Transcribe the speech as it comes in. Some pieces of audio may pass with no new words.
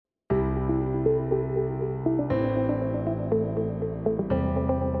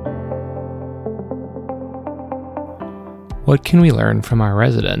What can we learn from our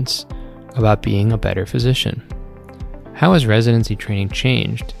residents about being a better physician? How has residency training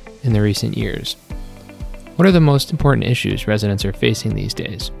changed in the recent years? What are the most important issues residents are facing these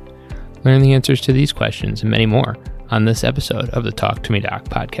days? Learn the answers to these questions and many more on this episode of the Talk to Me Doc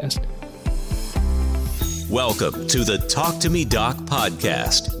podcast. Welcome to the Talk to Me Doc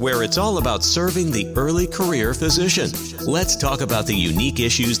podcast, where it's all about serving the early career physician. Let's talk about the unique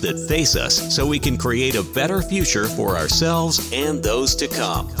issues that face us so we can create a better future for ourselves and those to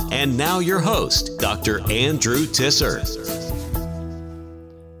come. And now your host, Dr. Andrew Tisser.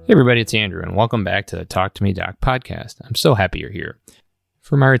 Hey everybody, it's Andrew, and welcome back to the Talk to Me Doc podcast. I'm so happy you're here.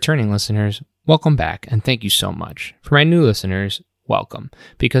 For my returning listeners, welcome back, and thank you so much. For my new listeners, welcome,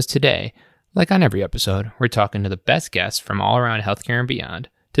 because today, like on every episode, we're talking to the best guests from all around healthcare and beyond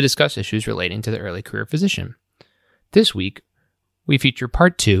to discuss issues relating to the early career physician. This week, we feature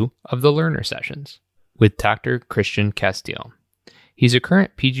part 2 of the Learner Sessions with Dr. Christian Castile. He's a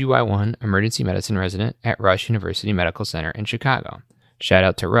current PGY1 emergency medicine resident at Rush University Medical Center in Chicago. Shout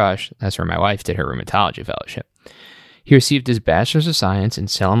out to Rush, that's where my wife did her rheumatology fellowship. He received his Bachelor's of Science in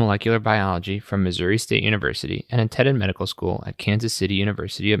Cell and Molecular Biology from Missouri State University and attended medical school at Kansas City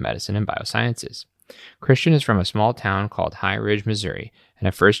University of Medicine and Biosciences. Christian is from a small town called High Ridge, Missouri, and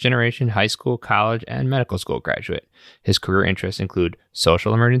a first-generation high school, college, and medical school graduate. His career interests include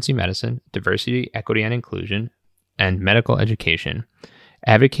social emergency medicine, diversity, equity, and inclusion, and medical education.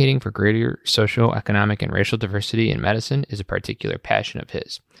 Advocating for greater social, economic, and racial diversity in medicine is a particular passion of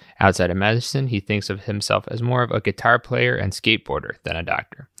his. Outside of medicine, he thinks of himself as more of a guitar player and skateboarder than a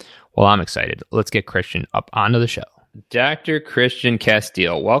doctor. Well, I'm excited. Let's get Christian up onto the show. Dr. Christian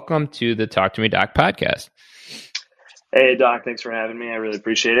Castile, welcome to the Talk to Me Doc podcast. Hey, Doc. Thanks for having me. I really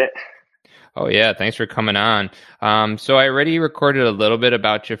appreciate it. Oh, yeah. Thanks for coming on. So I already recorded a little bit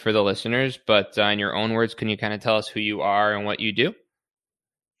about you for the listeners, but in your own words, can you kind of tell us who you are and what you do?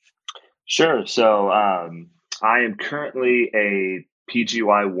 Sure. So I am currently a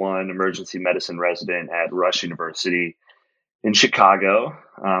PGY1 emergency medicine resident at Rush University in Chicago.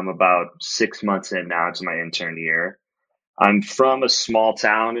 I'm about 6 months in now to my intern year. I'm from a small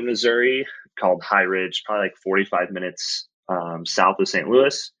town in Missouri called High Ridge, probably like 45 minutes south of St.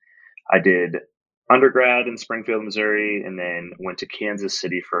 Louis. I did undergrad in Springfield, Missouri, and then went to Kansas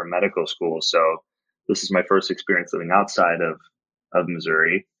City for medical school. So this is my first experience living outside of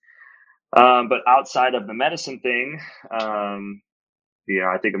Missouri. But outside of the medicine thing,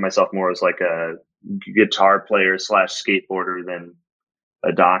 I think of myself more as like a guitar player / skateboarder than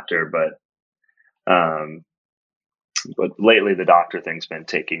a doctor. But lately the doctor thing's been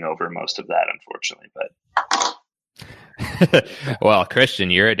taking over most of that, unfortunately. Well,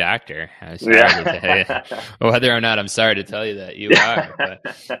 Christian, you're a doctor. I'm sorry to tell you. Whether or not I'm sorry to tell you that you are.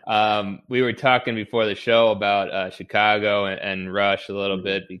 But, we were talking before the show about Chicago and Rush a little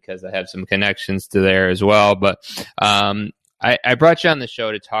bit because I have some connections to there as well. But I brought you on the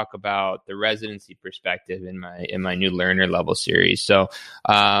show to talk about the residency perspective in my new learner level series. So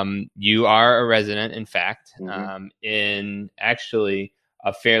you are a resident, in fact, in actually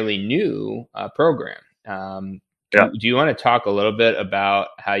a fairly new program. Do you want to talk a little bit about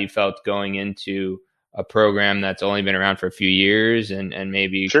how you felt going into a program that's only been around for a few years and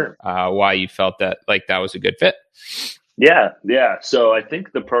maybe Sure. Why you felt that was a good fit? Yeah. So I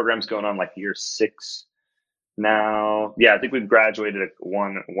think the program's going on like year 6 now. Yeah, I think we've graduated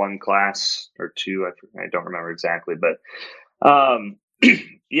one class or two. I don't remember exactly, but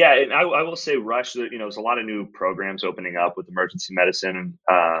yeah. And I will say Rush, there's a lot of new programs opening up with emergency medicine.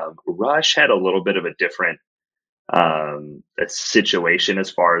 Rush had a little bit of a different a situation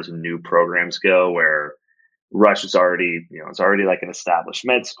as far as new programs go, where Rush is already, it's already like an established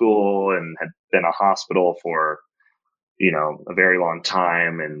med school and had been a hospital for, a very long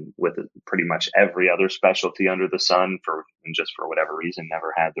time, and with pretty much every other specialty under the sun and just for whatever reason,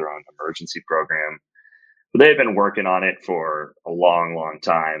 never had their own emergency program. But they've been working on it for a long, long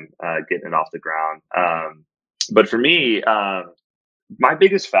time, getting it off the ground. But for me, my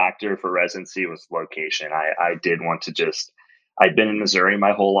biggest factor for residency was location. I did want to I'd been in Missouri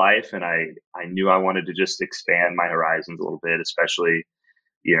my whole life, and I knew I wanted to just expand my horizons a little bit, especially,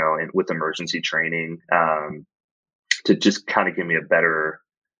 with emergency training, to just kind of give me a better,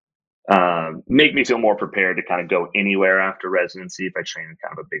 make me feel more prepared to kind of go anywhere after residency if I train in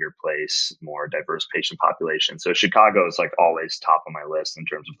kind of a bigger place, more diverse patient population. So Chicago is like always top of my list in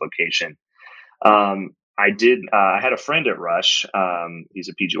terms of location. I had a friend at Rush. He's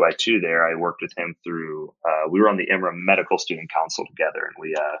a PGY2 there. I worked with him through, we were on the IMRA Medical Student Council together, and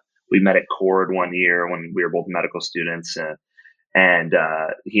we met at Cord one year when we were both medical students, and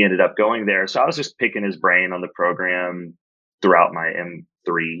he ended up going there. So I was just picking his brain on the program, throughout my M3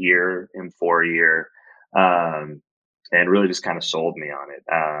 year, M4 year, and really just kind of sold me on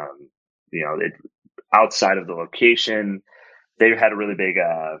it. Outside of the location, they had a really big,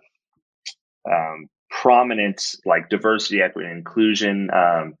 prominent like diversity, equity, and inclusion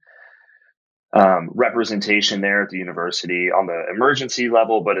representation there at the university on the emergency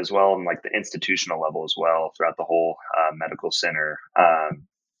level, but as well on like the institutional level as well throughout the whole medical center.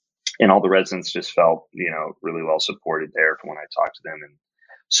 And all the residents just felt, really well supported there from when I talked to them. And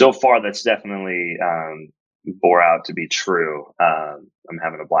so far, that's definitely bore out to be true. I'm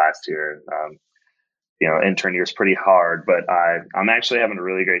having a blast here. Intern year is pretty hard, but I'm actually having a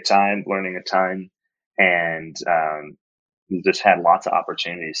really great time, learning a ton, and just had lots of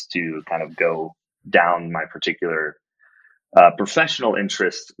opportunities to kind of go down my particular professional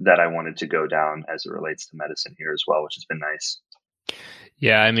interest that I wanted to go down as it relates to medicine here as well, which has been nice.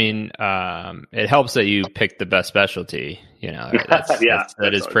 Yeah, I mean, it helps that you picked the best specialty.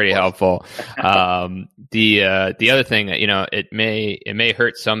 That is pretty helpful. The other thing that it may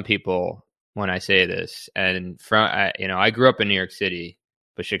hurt some people when I say this, and I grew up in New York City,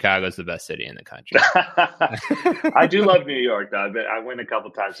 but Chicago's the best city in the country. I do love New York, though. I went a couple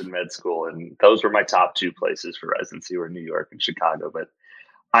times in med school, and those were my top two places for residency were New York and Chicago. But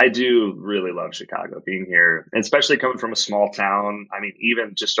I do really love Chicago, being here, and especially coming from a small town. I mean,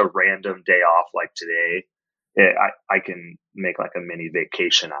 even just a random day off like today, I can make like a mini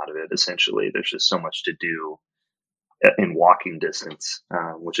vacation out of it, essentially. There's just so much to do in walking distance,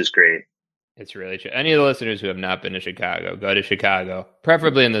 which is great. It's really true. Any of the listeners who have not been to Chicago, go to Chicago,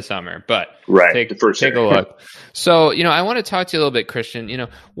 preferably in the summer, but take a look. So, I want to talk to you a little bit, Christian.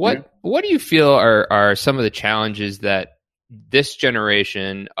 What do you feel are some of the challenges that this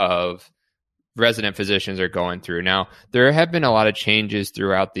generation of resident physicians are going through? Now, there have been a lot of changes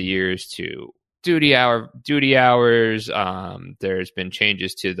throughout the years to duty hours. There's been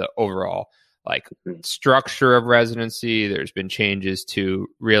changes to the overall structure of residency. There's been changes to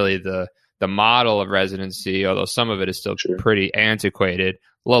really the model of residency, although some of it is still pretty antiquated,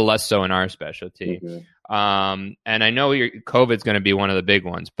 a little less so in our specialty. And I know COVID's going to be one of the big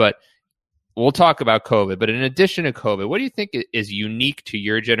ones, but we'll talk about COVID. But in addition to COVID, what do you think is unique to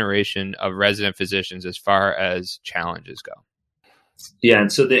your generation of resident physicians as far as challenges go? Yeah,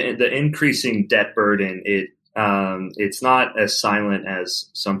 and so the increasing debt burden, it's not as silent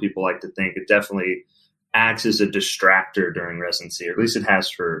as some people like to think. It definitely acts as a distractor during residency, or at least it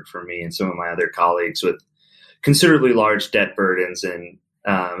has for me and some of my other colleagues with considerably large debt burdens. And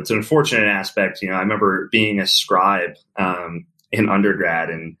it's an unfortunate aspect. I remember being a scribe in undergrad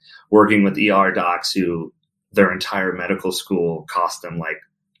and working with ER docs who their entire medical school cost them like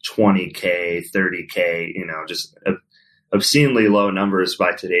 $20K, $30K, just obscenely low numbers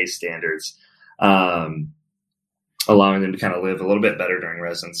by today's standards. Allowing them to kind of live a little bit better during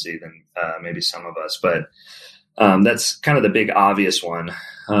residency than maybe some of us. But that's kind of the big obvious one.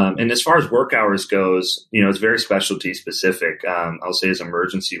 And as far as work hours goes, it's very specialty specific. I'll say as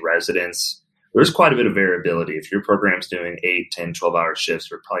emergency residents, there's quite a bit of variability. If your program's doing 8, 10, 12-hour shifts,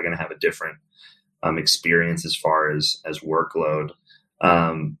 we're probably going to have a different experience as far as workload.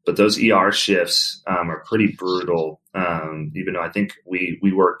 But those ER shifts are pretty brutal, even though I think we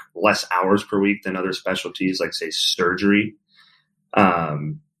work less hours per week than other specialties, like, say, surgery.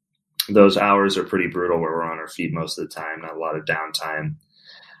 Those hours are pretty brutal where we're on our feet most of the time, not a lot of downtime.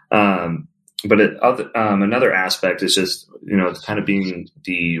 But another aspect is just, kind of being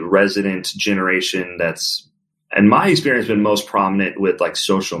the resident generation that's, in my experience, been most prominent with like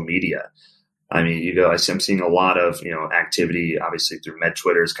social media. I mean, I'm seeing a lot of, activity, obviously through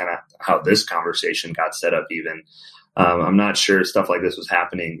MedTwitter is kind of how this conversation got set up even. I'm not sure stuff like this was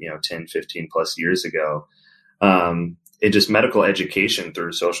happening, 10, 15 plus years ago. Just medical education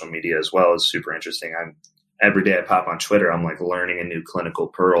through social media as well is super interesting. Every day I pop on Twitter, I'm like learning a new clinical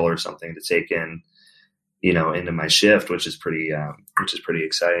pearl or something to take in, into my shift, which is pretty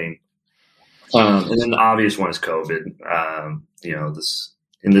exciting. And then the obvious one is COVID.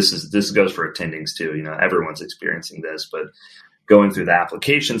 This goes for attendings too. Everyone's experiencing this, but going through the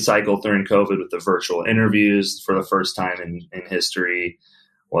application cycle during COVID with the virtual interviews for the first time in history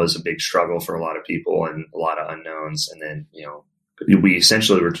was a big struggle for a lot of people and a lot of unknowns. And then, we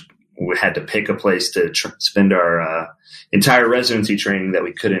essentially we had to pick a place to spend our entire residency training that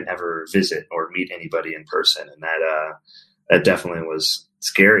we couldn't ever visit or meet anybody in person. And that definitely was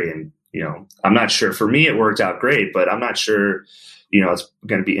scary. And, I'm not sure, for me, it worked out great, but I'm not sure, it's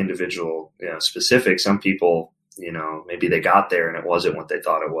going to be individual, specific. Some people, maybe they got there and it wasn't what they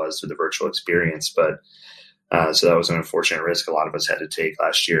thought it was through the virtual experience. But so that was an unfortunate risk a lot of us had to take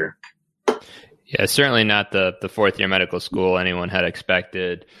last year. Yeah, certainly not the fourth year medical school anyone had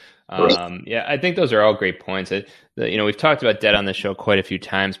expected. Yeah, I think those are all great points. We've talked about debt on the show quite a few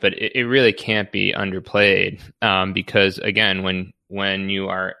times, but it really can't be underplayed because, again, when you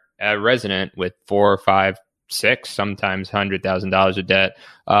are a resident with 4 or 5, 6, sometimes $100,000 of debt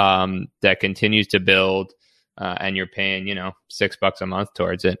that continues to build, and you're paying, $6 a month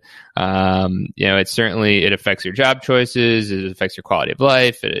towards it. It affects your job choices. It affects your quality of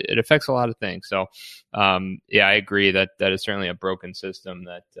life. It affects a lot of things. So, I agree that is certainly a broken system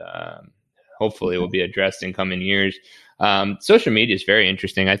that hopefully will be addressed in coming years. Social media is very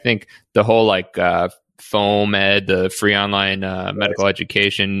interesting. I think the whole FOAMed, the free online medical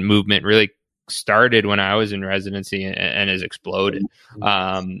education movement really started when I was in residency and has exploded.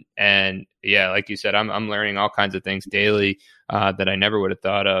 And yeah, like you said, I'm learning all kinds of things daily that I never would have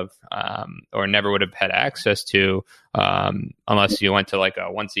thought of or never would have had access to unless you went to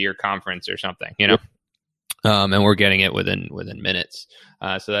a once a year conference or something, and we're getting it within minutes.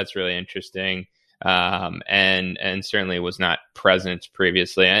 So that's really interesting. And certainly was not present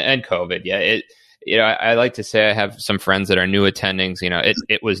previously, and COVID. Yeah. I like to say I have some friends that are new attendings.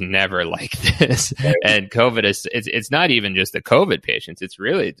 It was never like this. And COVID it's not even just the COVID patients. It's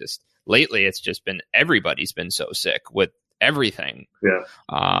really just lately it's just been everybody's been so sick with everything. Yeah.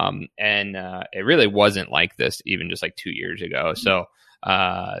 And it really wasn't like this even just 2 years ago. So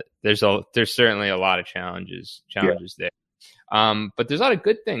there's certainly a lot of challenges there. But there's a lot of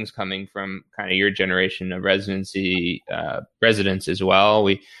good things coming from kind of your generation of residents as well.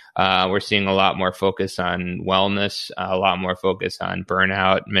 We're seeing a lot more focus on wellness, a lot more focus on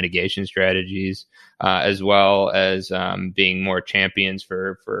burnout mitigation strategies, as well as being more champions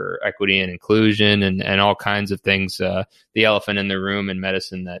for equity and inclusion and all kinds of things. The elephant in the room in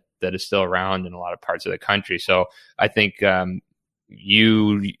medicine that is still around in a lot of parts of the country. So I think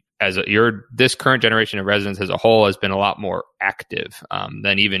this current generation of residents as a whole has been a lot more active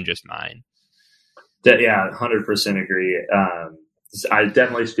than even just mine. Yeah, 100% agree. It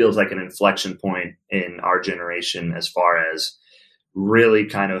definitely feels like an inflection point in our generation as far as really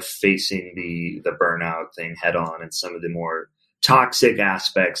kind of facing the burnout thing head on and some of the more toxic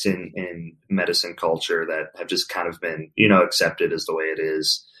aspects in medicine culture that have just kind of been, accepted as the way it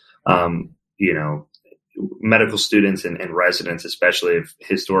is. Medical students and residents, especially, have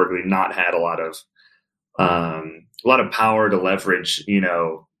historically not had a lot of power to leverage,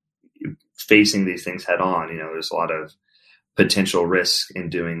 facing these things head on. There's a lot of potential risk in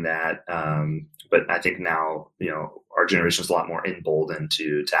doing that. But I think now, our generation is a lot more emboldened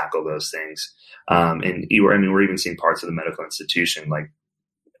to tackle those things. We're even seeing parts of the medical institution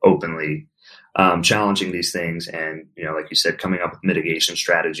openly challenging these things and, like you said, coming up with mitigation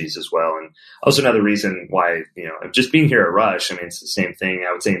strategies as well. And also another reason why, just being here at Rush, it's the same thing.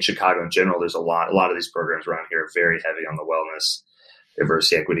 I would say in Chicago in general, there's a lot of these programs around here are very heavy on the wellness,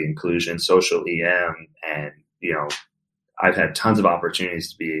 diversity, equity, inclusion, social EM. And, I've had tons of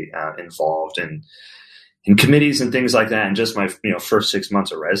opportunities to be involved in committees and things like that in just my, first 6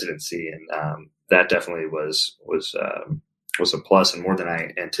 months of residency. And that definitely was a plus and more than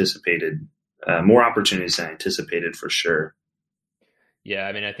I anticipated, more opportunities than I anticipated for sure. Yeah.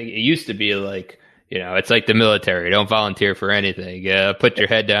 I think it used to be it's like the military, don't volunteer for anything. Put your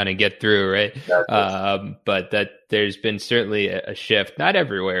head down and get through. Right. Exactly. But that there's been certainly a shift, not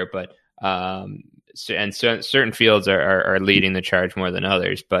everywhere, but, and certain fields are leading the charge more than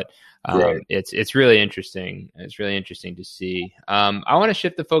others, but right. It's really interesting. It's really interesting to see. I want to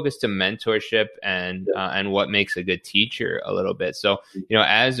shift the focus to mentorship and what makes a good teacher a little bit. So,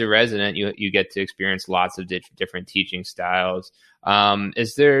 as a resident, you get to experience lots of different teaching styles.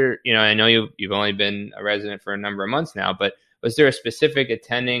 Is there, I know you've only been a resident for a number of months now, but was there a specific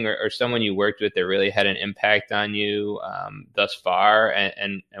attending or someone you worked with that really had an impact on you thus far,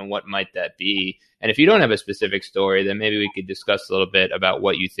 and what might that be? And if you don't have a specific story, then maybe we could discuss a little bit about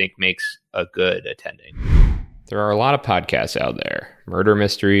what you think makes a good attending. There are a lot of podcasts out there, murder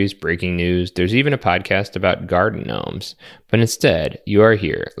mysteries, breaking news. There's even a podcast about garden gnomes. But instead, you are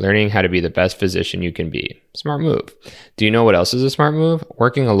here learning how to be the best physician you can be. Smart move. Do you know what else is a smart move?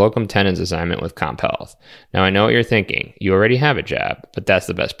 Working a locum tenens assignment with Comp Health. Now, I know what you're thinking. You already have a job, but that's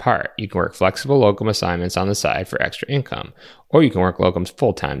the best part. You can work flexible locum assignments on the side for extra income, or you can work locums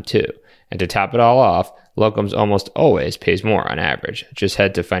full-time too. And to top it all off, locums almost always pays more on average. Just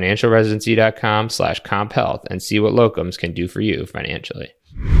head to financialresidency.com/comphealth and see what locums can do for you financially.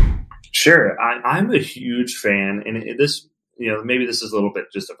 Sure. I'm a huge fan, and this, maybe this is a little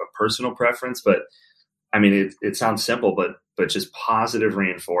bit just of a personal preference, but it sounds simple, but just positive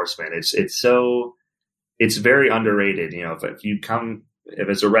reinforcement. It's very underrated. If you come if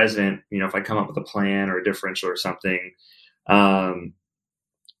it's a resident, if I come up with a plan or a differential or something,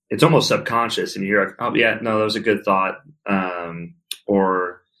 it's almost subconscious, and you're like, oh yeah, no, that was a good thought.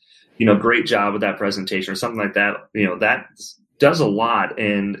 Or, great job with that presentation or something like that. That does a lot.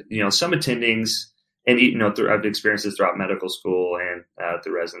 And, some attendings, and, I've experienced this throughout medical school and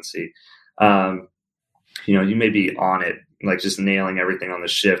the residency. You may be on it, like just nailing everything on the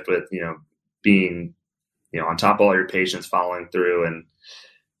shift with, being, on top of all your patients, following through. And,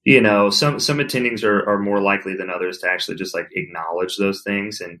 some attendings are more likely than others to actually just like acknowledge those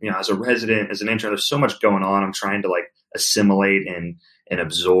things. And, as a resident, as an intern, there's so much going on. I'm trying to like assimilate and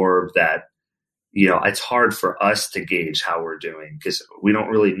absorb that, it's hard for us to gauge how we're doing because we don't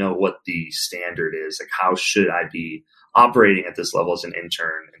really know what the standard is. Like, how should I be operating at this level as an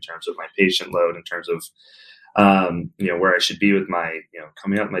intern in terms of my patient load, in terms of, where I should be with my,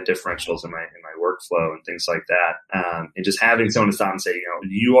 coming up with my differentials and my workflow and things like that. And just having someone to stop and say,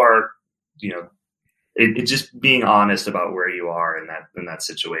 you are, it just being honest about where you are in that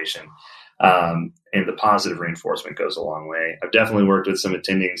situation. And the positive reinforcement goes a long way. I've definitely worked with some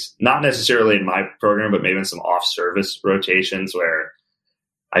attendings, not necessarily in my program, but maybe in some off-service rotations where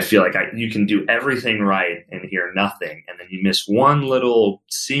I feel like you can do everything right and hear nothing. And then you miss one little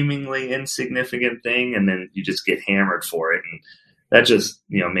seemingly insignificant thing, and then you just get hammered for it. And that just,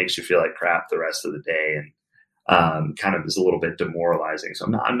 makes you feel like crap the rest of the day, and kind of is a little bit demoralizing. So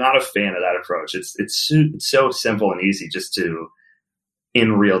I'm not a fan of that approach. It's so simple and easy just to,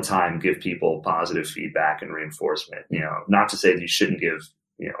 in real time, give people positive feedback and reinforcement. Not to say that you shouldn't give,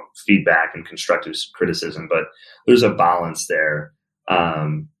 feedback and constructive criticism, but there's a balance there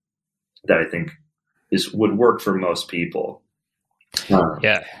that I think would work for most people.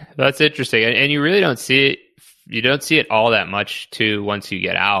 Yeah, that's interesting. And you really don't see it. You don't see it all that much too once you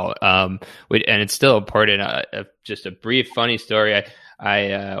get out. And it's still important. Just a brief funny story.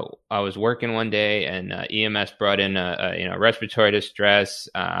 I was working one day, and EMS brought in a respiratory distress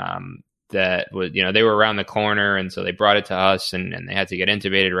that was, they were around the corner, and so they brought it to us, and they had to get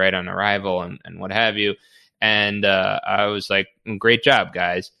intubated right on arrival and what have you. And I was like, "Great job,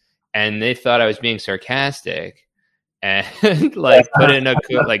 guys!" And they thought I was being sarcastic, and put in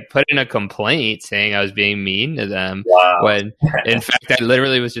a complaint saying I was being mean to them. Wow. When in fact I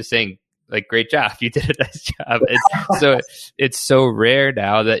literally was just saying, like, great job, you did a nice job. It's so rare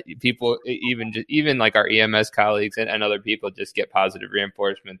now that people, even like our EMS colleagues and other people, just get positive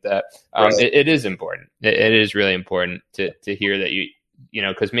reinforcement that right. It is important. It is really important to hear that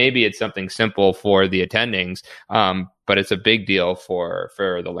because maybe it's something simple for the attendings, but it's a big deal for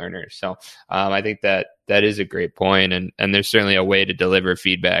the learners. So I think that is a great point, and there's certainly a way to deliver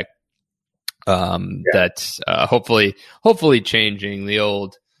feedback that's hopefully changing the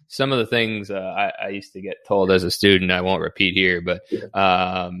old. Some of the things I used to get told as a student, I won't repeat here, but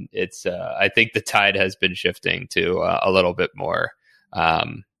it's I think the tide has been shifting to a little bit more.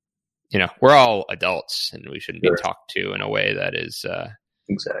 We're all adults, and we shouldn't be talked to in a way that is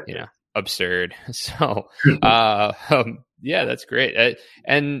exactly absurd. So yeah, that's great.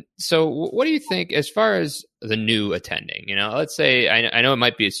 And so, what do you think as far as the new attending? Let's say I know it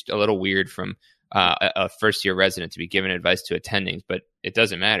might be a little weird from a first-year resident to be given advice to attendings, but it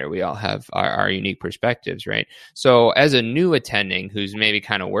doesn't matter. We all have our unique perspectives, right? So as a new attending who's maybe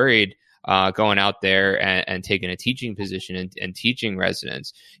kind of worried going out there and taking a teaching position and teaching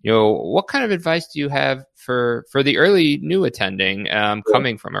residents, what kind of advice do you have for the early new attending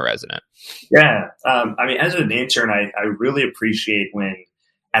coming from a resident? Yeah. As an intern, I really appreciate when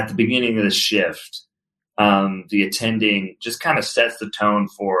at the beginning of the shift, the attending just kind of sets the tone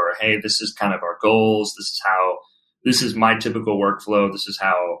for, hey, this is kind of our goals. This is my typical workflow. This is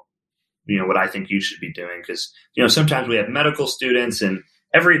how, what I think you should be doing. Because, sometimes we have medical students, and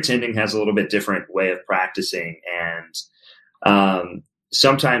every attending has a little bit different way of practicing. And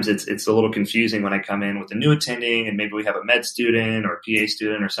sometimes it's a little confusing when I come in with a new attending, and maybe we have a med student or a PA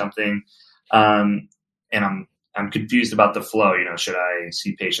student or something. And I'm confused about the flow. Should I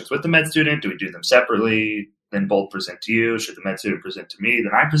see patients with the med student? Do we do them separately? Then both present to you? Should the med student present to me?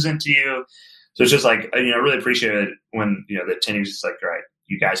 Then I present to you? So it's just like, I really appreciate it when, the attending is just like, all right,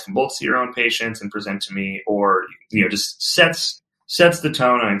 you guys can both see your own patients and present to me, or, just sets the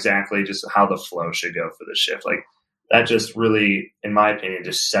tone on exactly just how the flow should go for the shift. Like that just really, in my opinion,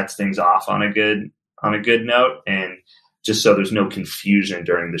 just sets things off on a good note. And just so there's no confusion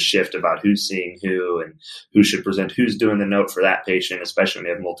during the shift about who's seeing who and who should present, who's doing the note for that patient, especially when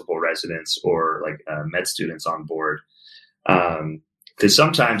you have multiple residents or like med students on board. Because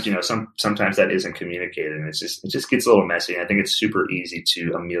sometimes, sometimes that isn't communicated, and it just gets a little messy. And I think it's super easy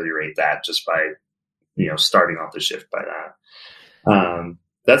to ameliorate that just by, starting off the shift by that.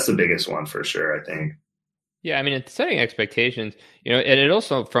 That's the biggest one for sure, I think. Yeah, I mean, it's setting expectations, and it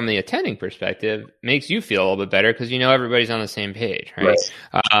also, from the attending perspective, makes you feel a little bit better because everybody's on the same page, right?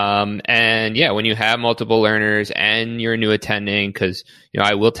 And yeah, when you have multiple learners and you're new attending, because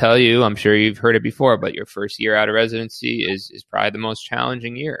I will tell you, I'm sure you've heard it before, but your first year out of residency is probably the most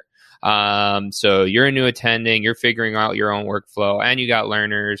challenging year. So you're a new attending, you're figuring out your own workflow, and you got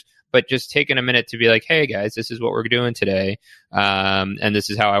learners. But just taking a minute to be like, hey guys, this is what we're doing today, and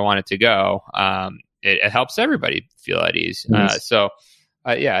this is how I want it to go. It helps everybody feel at ease.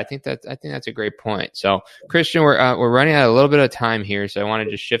 Yeah, I think that's a great point. So, Christian, we're running out a little bit of time here, so I want to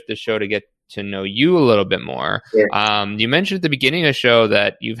just shift the show to get to know you a little bit more. Yeah. You mentioned at the beginning of the show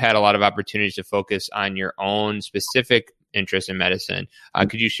that you've had a lot of opportunities to focus on your own specific interests in medicine.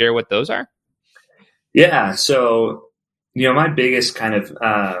 Could you share what those are? Yeah. So, my biggest kind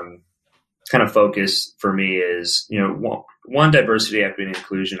of focus for me is, one, diversity, equity, and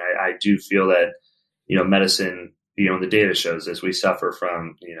inclusion. I do feel that, medicine, the data shows this, we suffer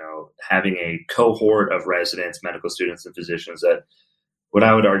from, having a cohort of residents, medical students, and physicians that what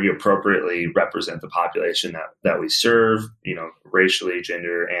I would argue appropriately represent the population that we serve, racially,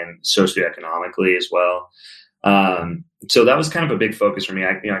 gender, and socioeconomically as well. So that was kind of a big focus for me.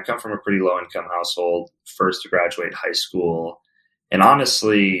 I come from a pretty low income household, first to graduate high school. And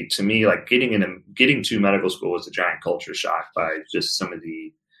honestly, to me, like getting to medical school was a giant culture shock by just some of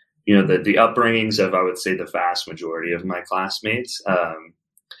the, the upbringings of, I would say, the vast majority of my classmates.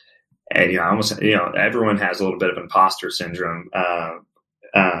 And, almost, everyone has a little bit of imposter syndrome.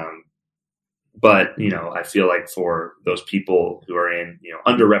 But, I feel like for those people who are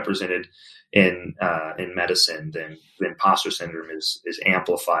underrepresented in medicine, then the imposter syndrome is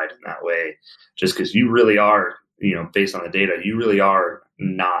amplified in that way, just because you really are, based on the data, you really are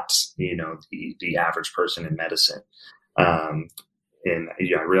not, the average person in medicine. And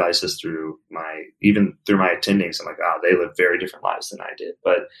I realized this through my attendings. I'm like, they live very different lives than I did.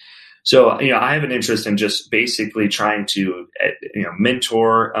 But so, I have an interest in just basically trying to,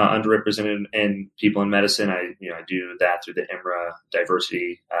 mentor underrepresented and people in medicine. I do that through the EMRA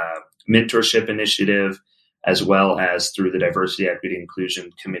Diversity Mentorship Initiative, as well as through the Diversity, Equity, Inclusion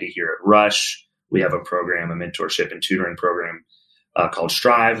Committee here at Rush. We have a program, a mentorship and tutoring program called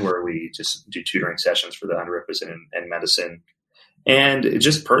Strive, where we just do tutoring sessions for the underrepresented in medicine. And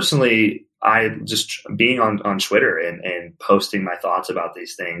just personally, I just being on Twitter and posting my thoughts about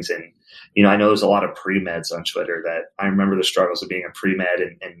these things. And, I know there's a lot of pre-meds on Twitter that I remember the struggles of being a pre-med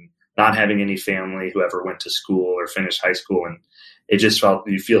and not having any family who ever went to school or finished high school. And it just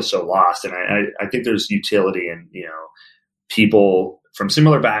you feel so lost. And I think there's utility in, people from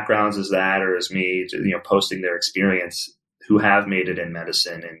similar backgrounds as that, or as me, posting their experience who have made it in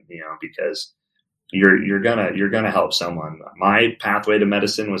medicine. And, because you're gonna help someone. My pathway to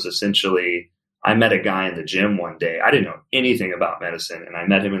medicine was essentially, I met a guy in the gym one day. I didn't know anything about medicine, and I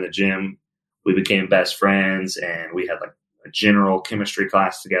met him in the gym. We became best friends, and we had like a general chemistry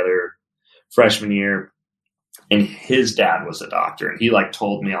class together freshman year. And his dad was a doctor, and he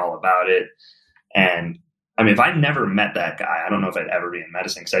told me all about it. And I mean, if I never met that guy, I don't know if I'd ever be in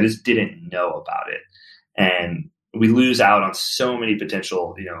medicine, because I just didn't know about it. And we lose out on so many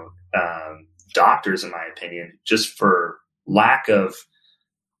potential, doctors, in my opinion, just for lack of,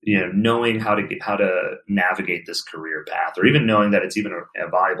 knowing how to navigate this career path, or even knowing that it's even a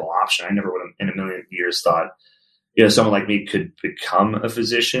viable option. I never would have in a million years thought, someone like me could become a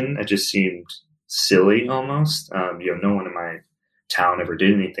physician. It just seemed silly almost. No one in my town ever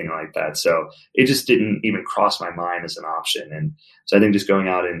did anything like that. So it just didn't even cross my mind as an option. And so I think just going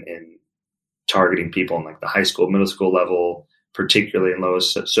out and targeting people in the high school, middle school level, particularly in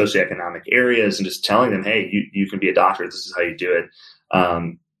lowest socioeconomic areas, and just telling them, hey, you can be a doctor. This is how you do it.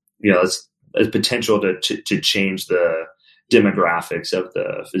 It's a potential to change the demographics of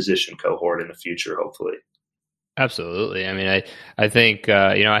the physician cohort in the future, hopefully. Absolutely. I mean, I think,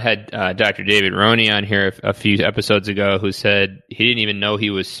 I had Dr. David Roney on here a few episodes ago who said he didn't even know he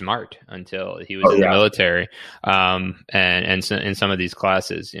was smart until he was in the military. And so in some of these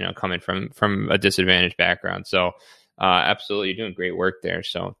classes, coming from a disadvantaged background. So, absolutely, you're doing great work there.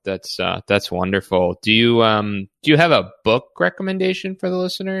 So that's wonderful. Do you have a book recommendation for the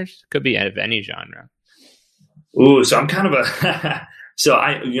listeners? Could be of any genre. Ooh, so I'm kind of a so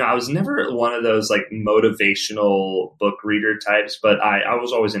I was never one of those motivational book reader types, but I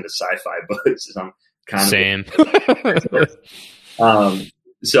was always into sci-fi books. I'm kind same.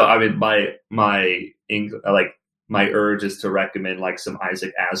 So I mean, my urge is to recommend some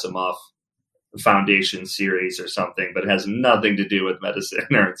Isaac Asimov Foundation series or something, but it has nothing to do with medicine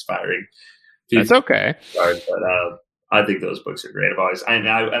or inspiring people. That's okay. But I think those books are great.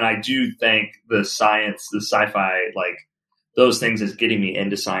 I do think the science, the sci-fi, like those things is getting me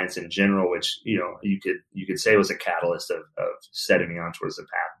into science in general, which, you could say was a catalyst of setting me on towards the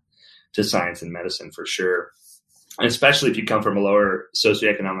path to science and medicine for sure. And especially if you come from a lower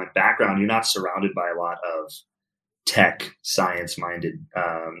socioeconomic background, you're not surrounded by a lot of tech science minded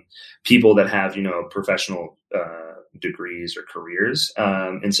people that have, professional degrees or careers.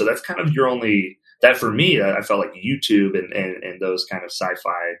 And so that's kind of that for me, I felt like YouTube and those kind of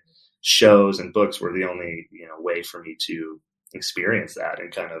sci-fi shows and books were the only, way for me to experience that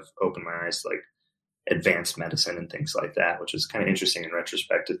and kind of open my eyes to like advanced medicine and things like that, which is kind of interesting in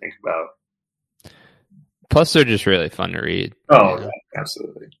retrospect to think about. Plus, they're just really fun to read. Oh, yeah,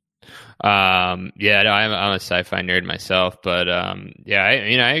 absolutely. I'm a sci-fi nerd myself, but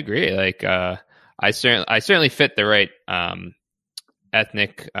I agree. Like, I certainly fit the right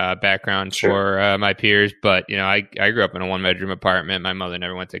ethnic background for my peers, but I grew up in a 1-bedroom apartment. My mother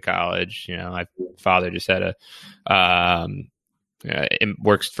never went to college. My father just had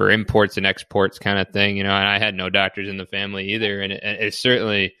works for imports and exports kind of thing. And I had no doctors in the family either. And it's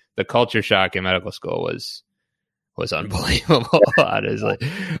certainly the culture shock in medical school was unbelievable, honestly.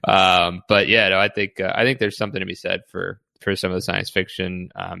 But I think there's something to be said for some of the science fiction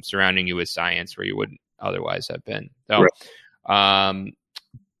surrounding you with science where you wouldn't otherwise have been. So,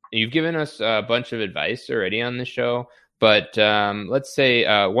 you've given us a bunch of advice already on the show, but let's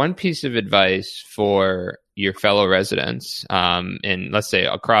say one piece of advice for your fellow residents in, let's say,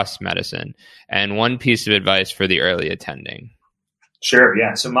 across medicine, and one piece of advice for the early attending. Sure.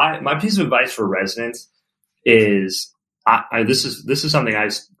 Yeah. So my piece of advice for residents is this is something I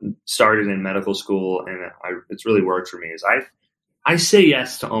started in medical school, and it's really worked for me. Is I say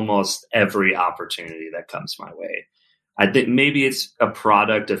yes to almost every opportunity that comes my way. I think maybe it's a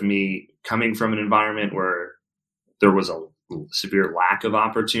product of me coming from an environment where there was a severe lack of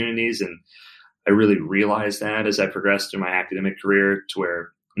opportunities, and I really realized that as I progressed through my academic career, to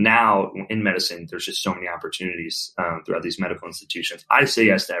where now in medicine there's just so many opportunities throughout these medical institutions. I say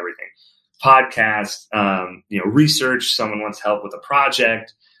yes to everything. Podcast, research, someone wants help with a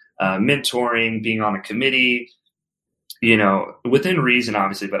project, mentoring, being on a committee, within reason,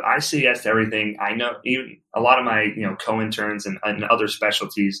 obviously, but I say yes to everything. I know even a lot of my, co-interns and other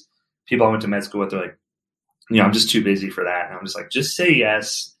specialties, people I went to med school with, they're like, I'm just too busy for that. And I'm just like, just say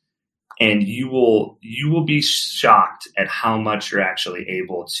yes. And you will be shocked at how much you're actually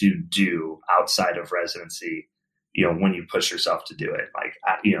able to do outside of residency, when you push yourself to do it. Like,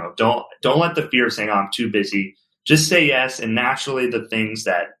 don't let the fear of saying, I'm too busy. Just say yes. And naturally the things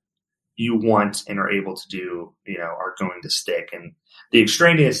that you want and are able to do, are going to stick, and the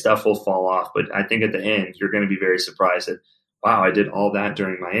extraneous stuff will fall off. But I think at the end, you're going to be very surprised that, wow, I did all that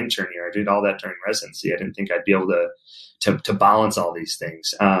during my intern year. I did all that during residency. I didn't think I'd be able to balance all these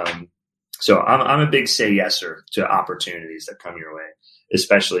things. So I'm a big say yeser to opportunities that come your way,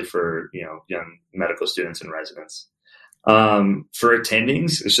 especially for, young medical students and residents. For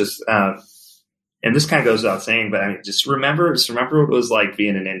attendings, it's just, and this kind of goes without saying, but just remember what it was like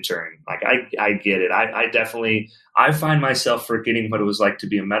being an intern. Like I get it. I find myself forgetting what it was like to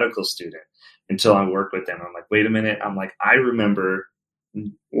be a medical student until I work with them. I'm like, wait a minute. I'm like, I remember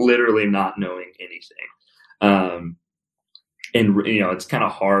literally not knowing anything. And it's kind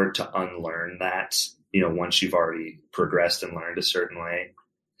of hard to unlearn that, once you've already progressed and learned a certain way.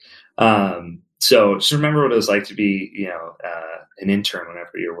 So just remember what it was like to be, an intern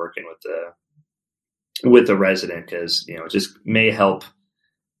whenever you're working with a resident, because, it just may help.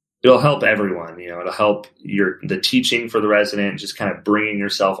 It'll help everyone, it'll help the teaching for the resident, just kind of bringing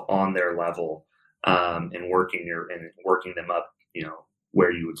yourself on their level, and working them up,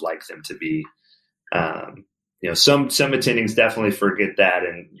 where you would like them to be. Some attendings definitely forget that,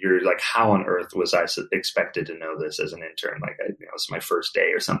 and you're like, how on earth was I expected to know this as an intern? Like, it's my first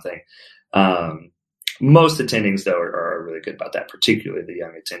day or something. Most attendings though are really good about that, particularly the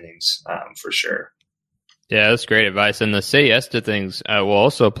young attendings, for sure. Yeah, that's great advice. And the say yes to things will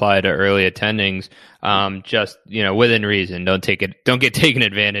also apply to early attendings. Just, within reason. Don't get taken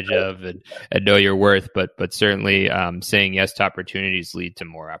advantage of, and know your worth, but certainly, saying yes to opportunities lead to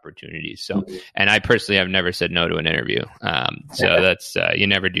more opportunities. So, and I personally have never said no to an interview. So that's, you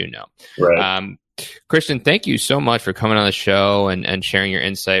never do know. Right. Christian, thank you so much for coming on the show and sharing your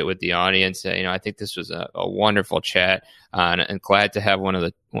insight with the audience. I think this was a wonderful chat, and glad to have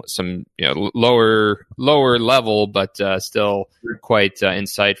some lower level, but still quite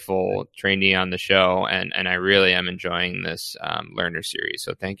insightful trainee on the show. And I really am enjoying this learner series.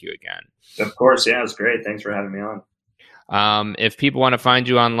 So thank you again. Of course. Yeah, it was great. Thanks for having me on. If people want to find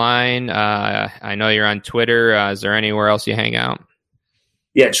you online, I know you're on Twitter. Is there anywhere else you hang out?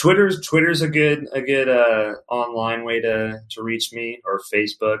 Yeah, Twitter's a good online way to reach me, or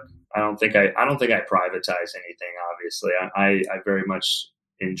Facebook. I don't think I privatize anything. Obviously, I very much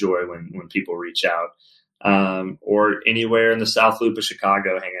enjoy when people reach out, or anywhere in the South Loop of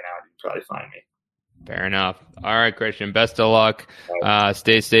Chicago hanging out. You can probably find me. Fair enough. All right, Christian. Best of luck.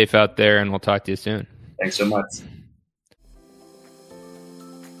 Stay safe out there, and we'll talk to you soon. Thanks so much.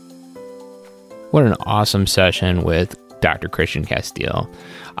 What an awesome session with Dr. Christian Castile.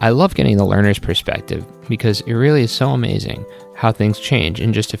 I love getting the learner's perspective because it really is so amazing how things change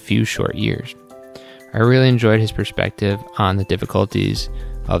in just a few short years. I really enjoyed his perspective on the difficulties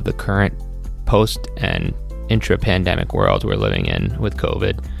of the current post and intra-pandemic world we're living in with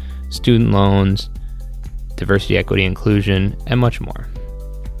COVID, student loans, diversity, equity, inclusion, and much more.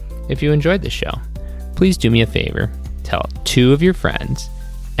 If you enjoyed this show, please do me a favor, tell 2 of your friends,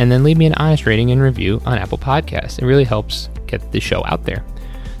 and then leave me an honest rating and review on Apple Podcasts. It really helps get the show out there.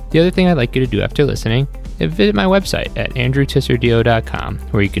 The other thing I'd like you to do after listening is visit my website at andrewtisserdio.com,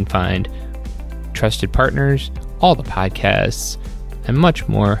 where you can find trusted partners, all the podcasts, and much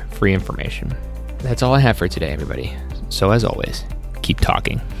more free information. That's all I have for today, everybody. So as always, keep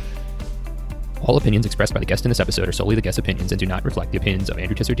talking. All opinions expressed by the guest in this episode are solely the guest's opinions and do not reflect the opinions of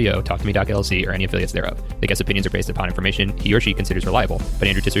Andrew Tisser DO, Talk to Me Doc LLC, or any affiliates thereof. The guest's opinions are based upon information he or she considers reliable, but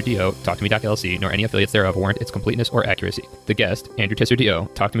Andrew Tisser DO, Talk to Me Doc LLC, nor any affiliates thereof warrant its completeness or accuracy. The guest, Andrew Tisser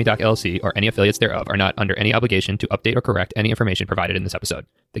DO, Talk to Me Doc LLC, or any affiliates thereof are not under any obligation to update or correct any information provided in this episode.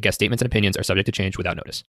 The guest statements and opinions are subject to change without notice.